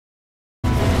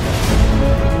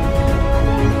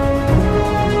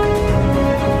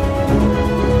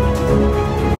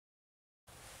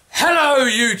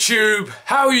Hello YouTube,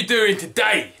 how are you doing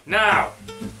today? Now,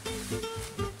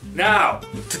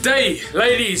 today,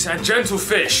 ladies and gentle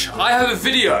fish, I have a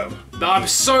video that I'm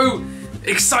so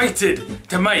excited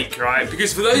to make, right?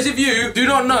 Because for those of you who do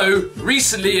not know,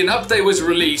 recently an update was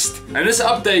released, and this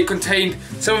update contained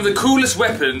some of the coolest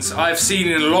weapons I've seen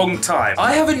in a long time.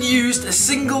 I haven't used a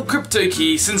single crypto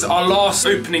key since our last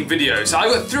opening video, so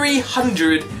I got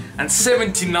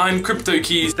 379 crypto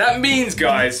keys. That means,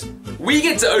 guys, we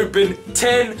get to open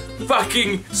 10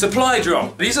 fucking supply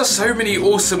drop. These are so many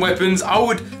awesome weapons. I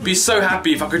would be so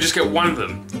happy if I could just get one of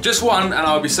them. Just one and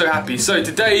I would be so happy. So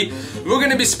today, we're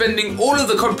gonna be spending all of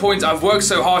the COD points I've worked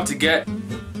so hard to get. I'm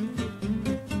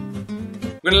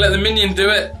gonna let the minion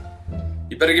do it.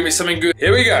 You better give me something good.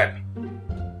 Here we go.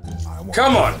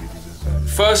 Come on.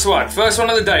 First one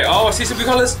of the day. Oh, I see some blue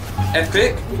colors.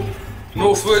 Epic.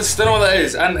 Northwards, don't know what that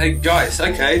is. And guys,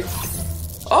 okay.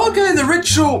 Okay, the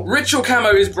ritual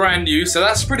camo is brand new, so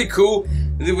that's pretty cool.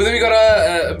 Then we got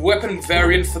a weapon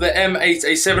variant for the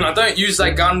M8A7. I don't use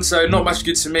that gun, so not much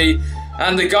good to me.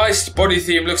 And the Geist body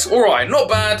theme looks alright, not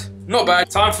bad, not bad.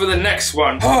 Time for the next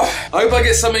one. I hope I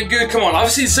get something good. Come on,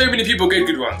 I've seen so many people get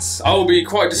good ones. I will be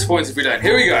quite disappointed if we don't.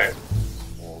 Here we go.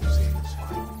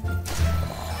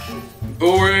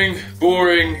 Boring,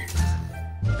 boring.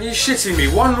 Are you shitting me?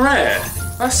 One rare?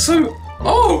 That's so...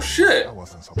 Oh, shit.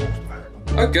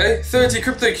 Okay, 30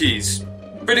 crypto keys.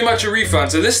 Pretty much a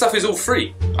refund, so this stuff is all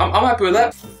free. I'm happy with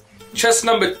that. Chest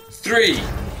number 3.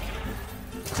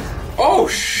 Oh,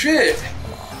 shit.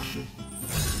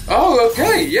 Oh,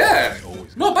 okay, yeah.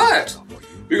 Not bad.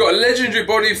 We got a legendary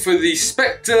body for the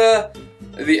Spectre,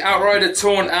 the Outrider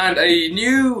Taunt, and a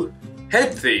new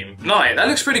head theme. Nice, that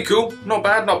looks pretty cool. Not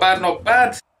bad, not bad, not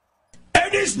bad.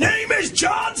 And his name is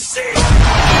John C.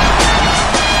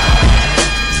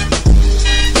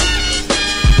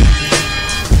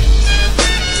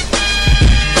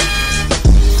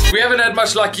 We haven't had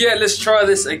much luck yet, let's try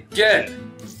this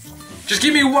again. Just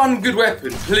give me one good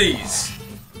weapon, please.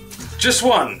 Just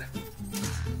one.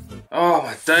 Oh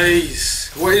my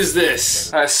days. What is this?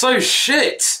 That's so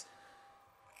shit.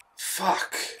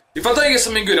 Fuck. If I don't get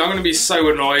something good, I'm gonna be so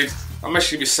annoyed. I'm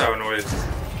actually gonna be so annoyed.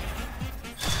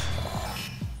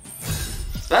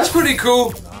 That's pretty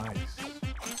cool.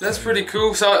 That's pretty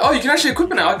cool. So, oh, you can actually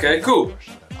equip it now. Okay, cool.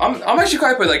 I'm actually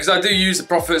quite happy with that because I do use the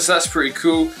profits. So that's pretty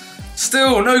cool.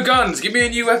 Still, no guns. Give me a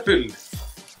new weapon.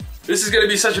 This is going to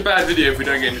be such a bad video if we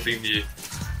don't get anything new.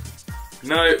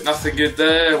 No, nothing good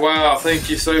there. Wow, thank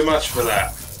you so much for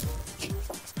that.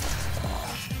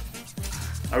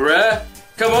 A rare?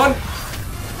 Come on.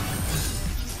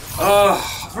 Oh,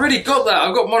 I've already got that.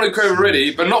 I've got monochrome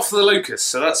already, but not for the locust.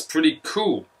 So that's pretty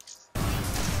cool.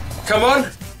 Come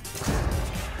on.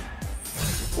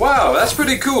 Wow, that's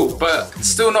pretty cool, but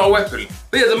still not a weapon.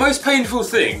 But yeah, the most painful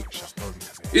thing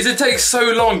is it takes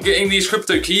so long getting these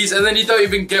crypto keys and then you don't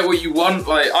even get what you want.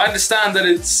 Like, I understand that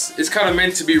it's kind of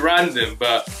meant to be random,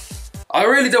 but I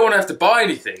really don't want to have to buy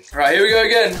anything. Right, here we go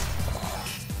again.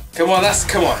 Come on,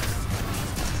 come on.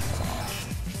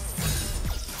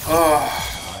 Oh,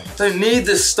 I don't need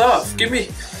this stuff. Give me...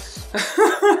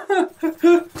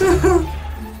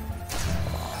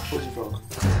 What's your problem?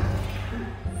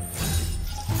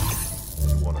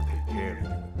 You want to take care of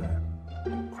them.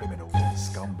 Criminals and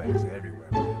scumbags everywhere.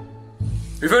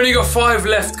 We've only got 5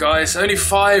 left, guys. Only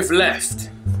 5 left.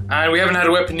 And we haven't had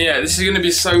a weapon yet. This is going to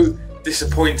be so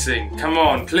disappointing. Come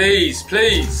on, please,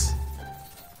 please.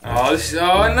 Oh, this is...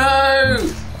 Oh, no!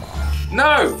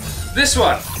 No! This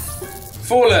one.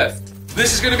 4 left.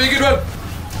 This is going to be a good one.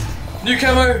 New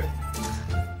camo.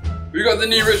 We got the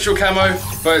new ritual camo,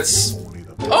 but it's...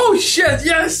 Oh, shit,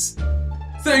 yes!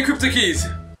 30 crypto keys.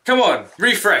 Come on,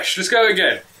 refresh. Let's go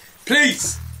again.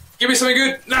 Please, give me something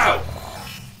good. Now!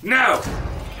 Now!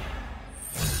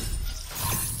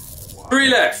 3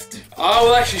 left. I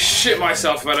will actually shit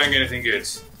myself if I don't get anything good.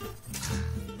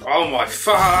 Oh my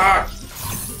fuck!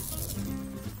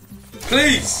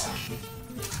 Please!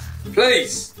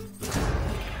 Please!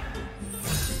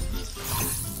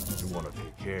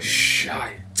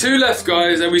 Shite. 2 left,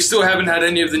 guys, and we still haven't had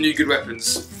any of the new good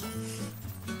weapons.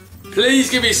 Please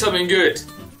give me something good.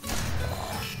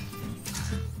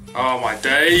 Oh my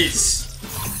days.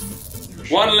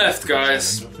 1 left,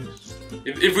 guys.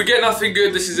 If we get nothing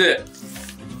good, this is it.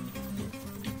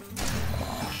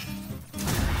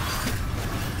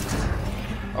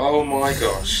 Oh my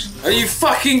gosh. Are you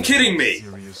fucking kidding me?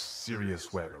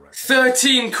 Serious weather, right?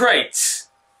 13 crates.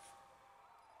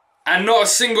 And not a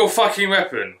single fucking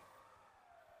weapon.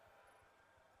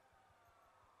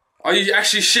 Are you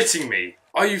actually shitting me?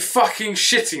 Are you fucking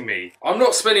shitting me? I'm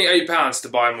not spending £8 to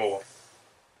buy more.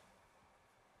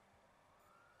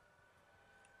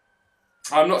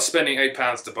 I'm not spending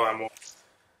 £8 to buy more.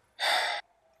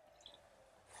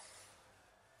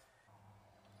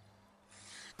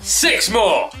 Six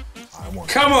more!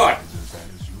 Come on!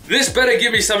 This better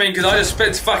give me something because I just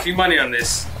spent fucking money on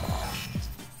this.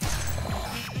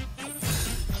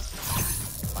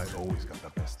 I always got the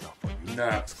best stuff for you. No.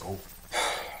 Let's go.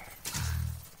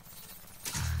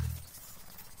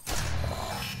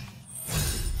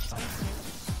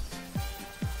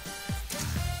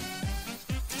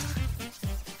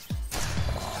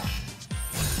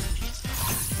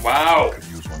 Wow. Could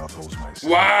use one of those myself.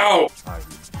 Wow.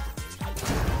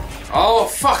 Oh,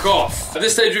 fuck off. At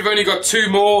this stage, we've only got 2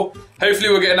 more. Hopefully,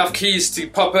 we'll get enough keys to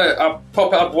pop it up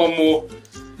 1 more.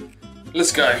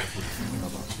 Let's go.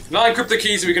 9 crypto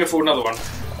keys, and we can afford another one.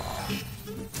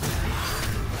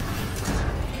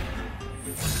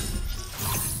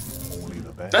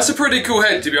 That's a pretty cool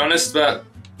head, to be honest, but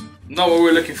not what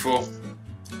we're looking for.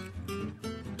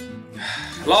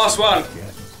 Last one.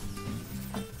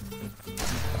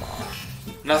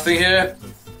 Nothing here.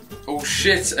 Oh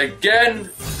shit, again.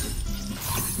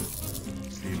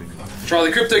 Try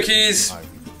the crypto keys.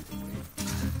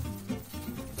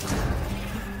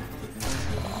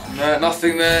 No,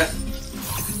 nothing there.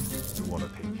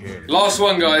 Last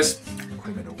one, guys.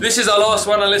 This is our last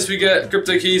one unless we get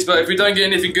crypto keys, but if we don't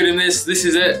get anything good in this, this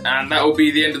is it, and that will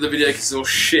be the end of the video because it's all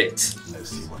shit.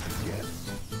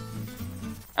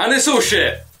 And it's all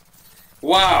shit.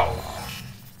 Wow.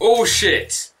 All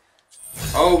shit.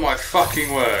 Oh my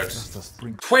fucking word.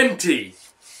 20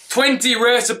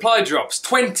 rare supply drops.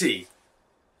 20.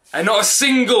 And not a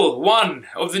single one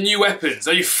of the new weapons.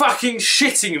 Are you fucking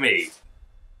shitting me?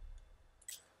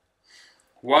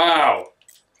 Wow.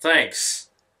 Thanks.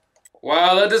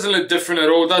 Wow, that doesn't look different at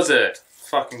all, does it?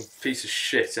 Fucking piece of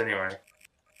shit, anyway.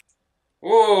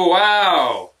 Whoa,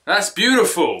 wow. That's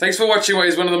beautiful. Thanks for watching what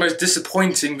is one of the most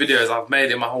disappointing videos I've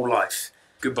made in my whole life.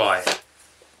 Goodbye.